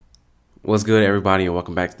What's good, everybody, and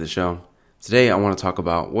welcome back to the show. Today, I want to talk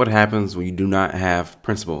about what happens when you do not have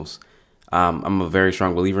principles. I'm a very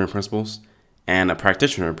strong believer in principles and a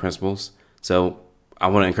practitioner in principles, so I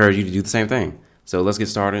want to encourage you to do the same thing. So let's get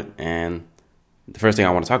started, and the first thing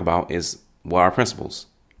I want to talk about is what are principles?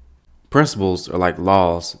 Principles are like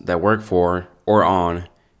laws that work for or on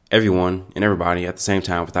everyone and everybody at the same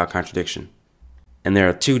time without contradiction. And there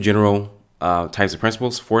are two general types of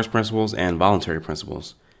principles: force principles and voluntary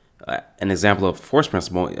principles. An example of force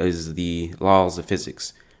principle is the laws of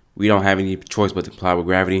physics. We don't have any choice but to comply with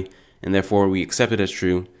gravity, and therefore we accept it as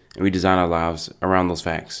true, and we design our lives around those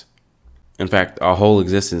facts. In fact, our whole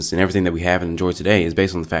existence and everything that we have and enjoy today is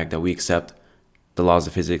based on the fact that we accept the laws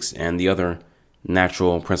of physics and the other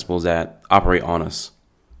natural principles that operate on us.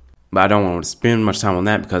 But I don't want to spend much time on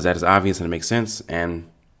that because that is obvious and it makes sense, and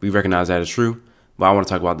we recognize that is true. But I want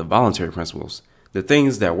to talk about the voluntary principles, the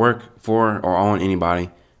things that work for or on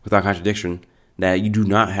anybody without contradiction that you do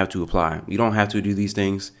not have to apply. You don't have to do these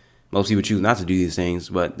things. Most people choose not to do these things,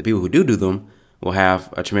 but the people who do them will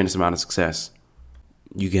have a tremendous amount of success.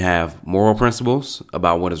 You can have moral principles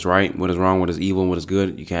about what is right, what is wrong, what is evil, what is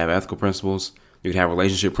good. You can have ethical principles. You can have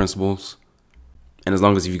relationship principles. And as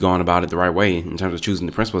long as you've gone about it the right way in terms of choosing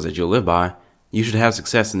the principles that you'll live by, you should have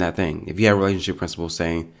success in that thing. If you have relationship principles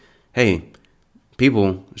saying, hey,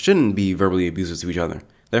 people shouldn't be verbally abusive to each other,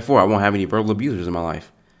 therefore I won't have any verbal abusers in my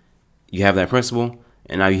life. You have that principle,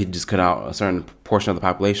 and now you just cut out a certain portion of the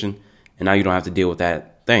population, and now you don't have to deal with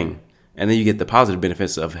that thing. And then you get the positive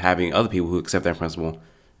benefits of having other people who accept that principle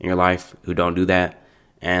in your life, who don't do that,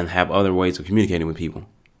 and have other ways of communicating with people.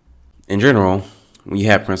 In general, when you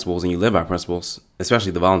have principles and you live by principles,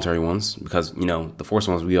 especially the voluntary ones, because, the forced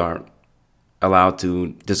ones we are allowed to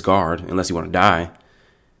discard unless you want to die.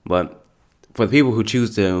 But for the people who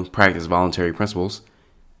choose to practice voluntary principles,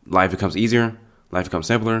 life becomes easier, life becomes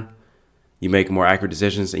simpler. You make more accurate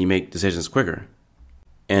decisions and you make decisions quicker.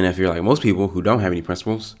 And if you're like most people who don't have any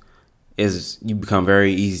principles, you become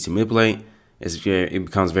very easy to manipulate. It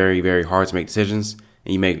becomes very, very hard to make decisions,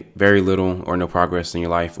 and you make very little or no progress in your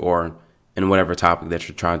life or in whatever topic that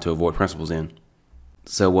you're trying to avoid principles in.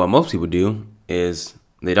 So what most people do is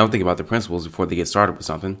they don't think about the principles before they get started with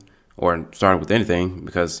something or started with anything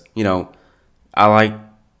because, I like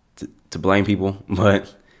to blame people,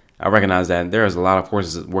 but I recognize that there is a lot of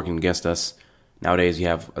forces working against us. Nowadays, you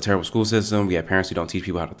have a terrible school system. We have parents who don't teach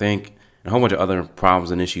people how to think, and a whole bunch of other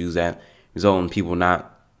problems and issues that result in people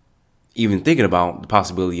not even thinking about the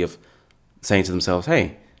possibility of saying to themselves,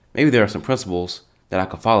 hey, maybe there are some principles that I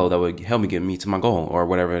could follow that would help me get me to my goal or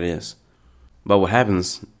whatever it is. But what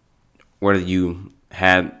happens, whether you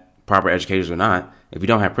had proper educators or not, if you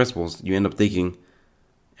don't have principles, you end up thinking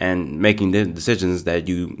and making decisions that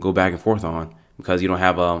you go back and forth on, because you don't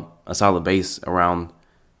have a solid base around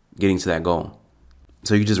getting to that goal.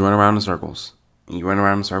 So you just run around in circles. And you run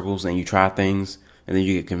around in circles and you try things, and then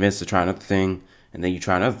you get convinced to try another thing, and then you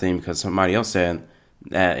try another thing because somebody else said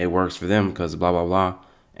that it works for them because blah, blah, blah.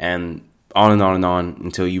 And on and on and on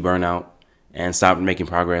until you burn out and stop making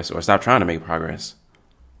progress or stop trying to make progress.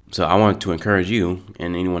 So I want to encourage you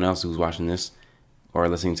and anyone else who's watching this or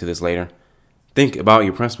listening to this later, think about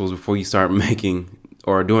your principles before you start making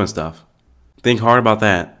or doing stuff. Think hard about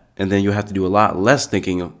that, and then you'll have to do a lot less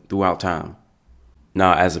thinking throughout time.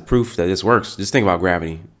 Now, as a proof that this works, just think about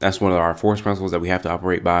gravity. That's one of our force principles that we have to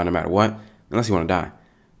operate by no matter what, unless you want to die.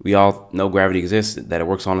 We all know gravity exists, that it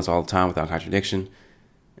works on us all the time without contradiction,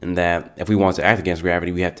 and that if we want to act against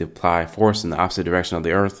gravity, we have to apply force in the opposite direction of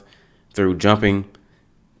the Earth through jumping,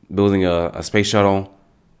 building a space shuttle,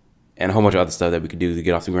 and a whole bunch of other stuff that we could do to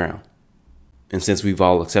get off the ground. And since we've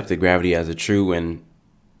all accepted gravity as a true and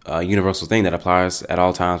universal thing that applies at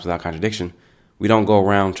all times without contradiction, we don't go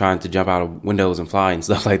around trying to jump out of windows and fly and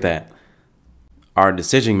stuff like that. Our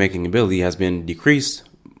decision-making ability has been decreased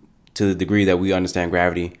to the degree that we understand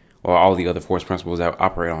gravity or all the other force principles that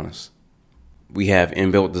operate on us. We have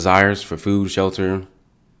inbuilt desires for food, shelter,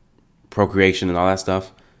 procreation, and all that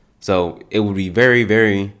stuff. So it would be very,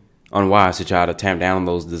 very unwise to try to tamp down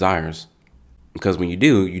those desires. Because when you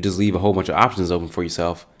do, you just leave a whole bunch of options open for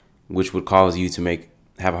yourself, which would cause you to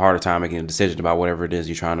have a harder time making a decision about whatever it is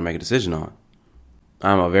you're trying to make a decision on.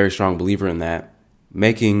 I'm a very strong believer in that.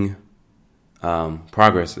 Making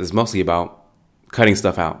progress is mostly about cutting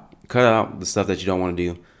stuff out. Cut out the stuff that you don't want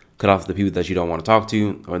to do. Cut off the people that you don't want to talk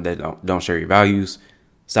to or that don't share your values.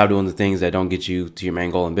 Stop doing the things that don't get you to your main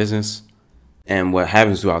goal in business. And what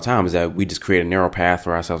happens throughout time is that we just create a narrow path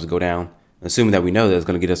for ourselves to go down, assuming that we know that it's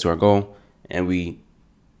going to get us to our goal. And we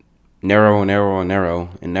narrow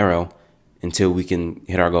until we can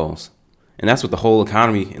hit our goals. And that's what the whole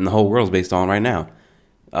economy and the whole world is based on right now.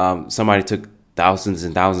 Somebody took thousands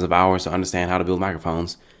and thousands of hours to understand how to build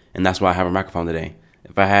microphones, and that's why I have a microphone today.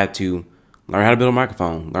 If I had to learn how to build a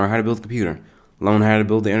microphone, learn how to build a computer, learn how to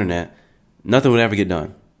build the internet, nothing would ever get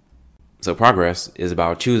done. So progress is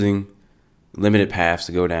about choosing limited paths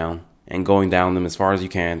to go down and going down them as far as you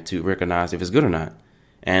can to recognize if it's good or not.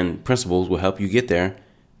 And principles will help you get there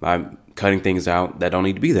by cutting things out that don't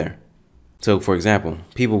need to be there. So, for example,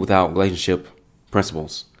 people without relationship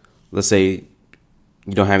principles. Let's say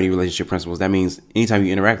you don't have any relationship principles. That means anytime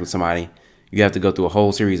you interact with somebody, you have to go through a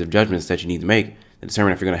whole series of judgments that you need to make to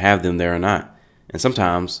determine if you're going to have them there or not. And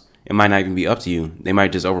sometimes it might not even be up to you. They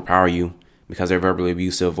might just overpower you because they're verbally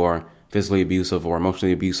abusive or physically abusive or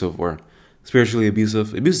emotionally abusive or spiritually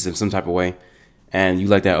abusive in some type of way. And you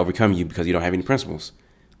let that overcome you because you don't have any principles.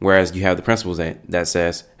 Whereas you have the principles that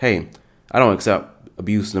says, hey, I don't accept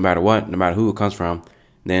abuse no matter what, no matter who it comes from.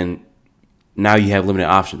 Then now you have limited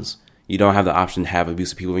options. You don't have the option to have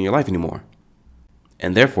abusive people in your life anymore.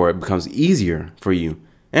 And therefore, it becomes easier for you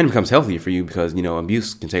and it becomes healthier for you because,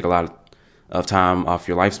 abuse can take a lot of time off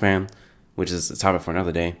your lifespan, which is a topic for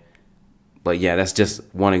another day. But yeah, that's just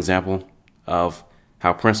one example of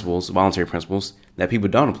how principles, voluntary principles, that people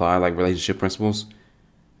don't apply, like relationship principles,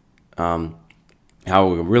 how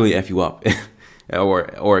it will really F you up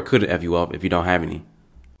or it could F you up if you don't have any.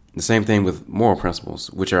 The same thing with moral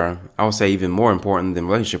principles, which are, I would say, even more important than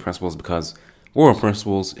relationship principles because moral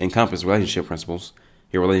principles encompass relationship principles,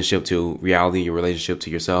 your relationship to reality, your relationship to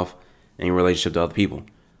yourself, and your relationship to other people.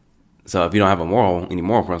 So if you don't have any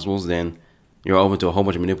moral principles, then you're open to a whole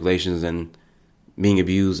bunch of manipulations and being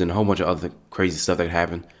abused and a whole bunch of other crazy stuff that could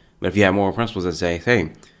happen. But if you have moral principles that say,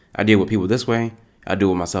 hey, I deal with people this way, I deal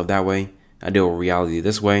with myself that way, I deal with reality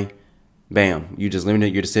this way, bam, you just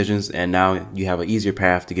limited your decisions and now you have an easier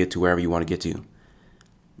path to get to wherever you want to get to.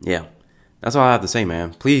 Yeah, that's all I have to say,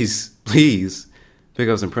 man. Please pick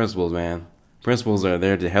up some principles, man. Principles are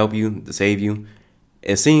there to help you, to save you.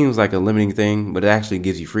 It seems like a limiting thing, but it actually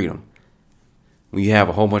gives you freedom. When you have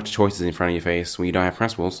a whole bunch of choices in front of your face, when you don't have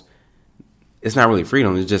principles, it's not really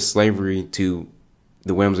freedom. It's just slavery to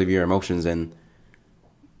the whims of your emotions and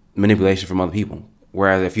manipulation from other people.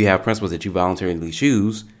 Whereas if you have principles that you voluntarily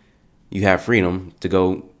choose, you have freedom to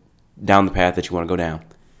go down the path that you want to go down.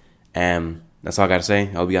 And that's all I got to say.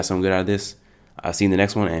 I hope you got something good out of this. I'll see you in the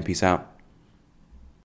next one, and peace out.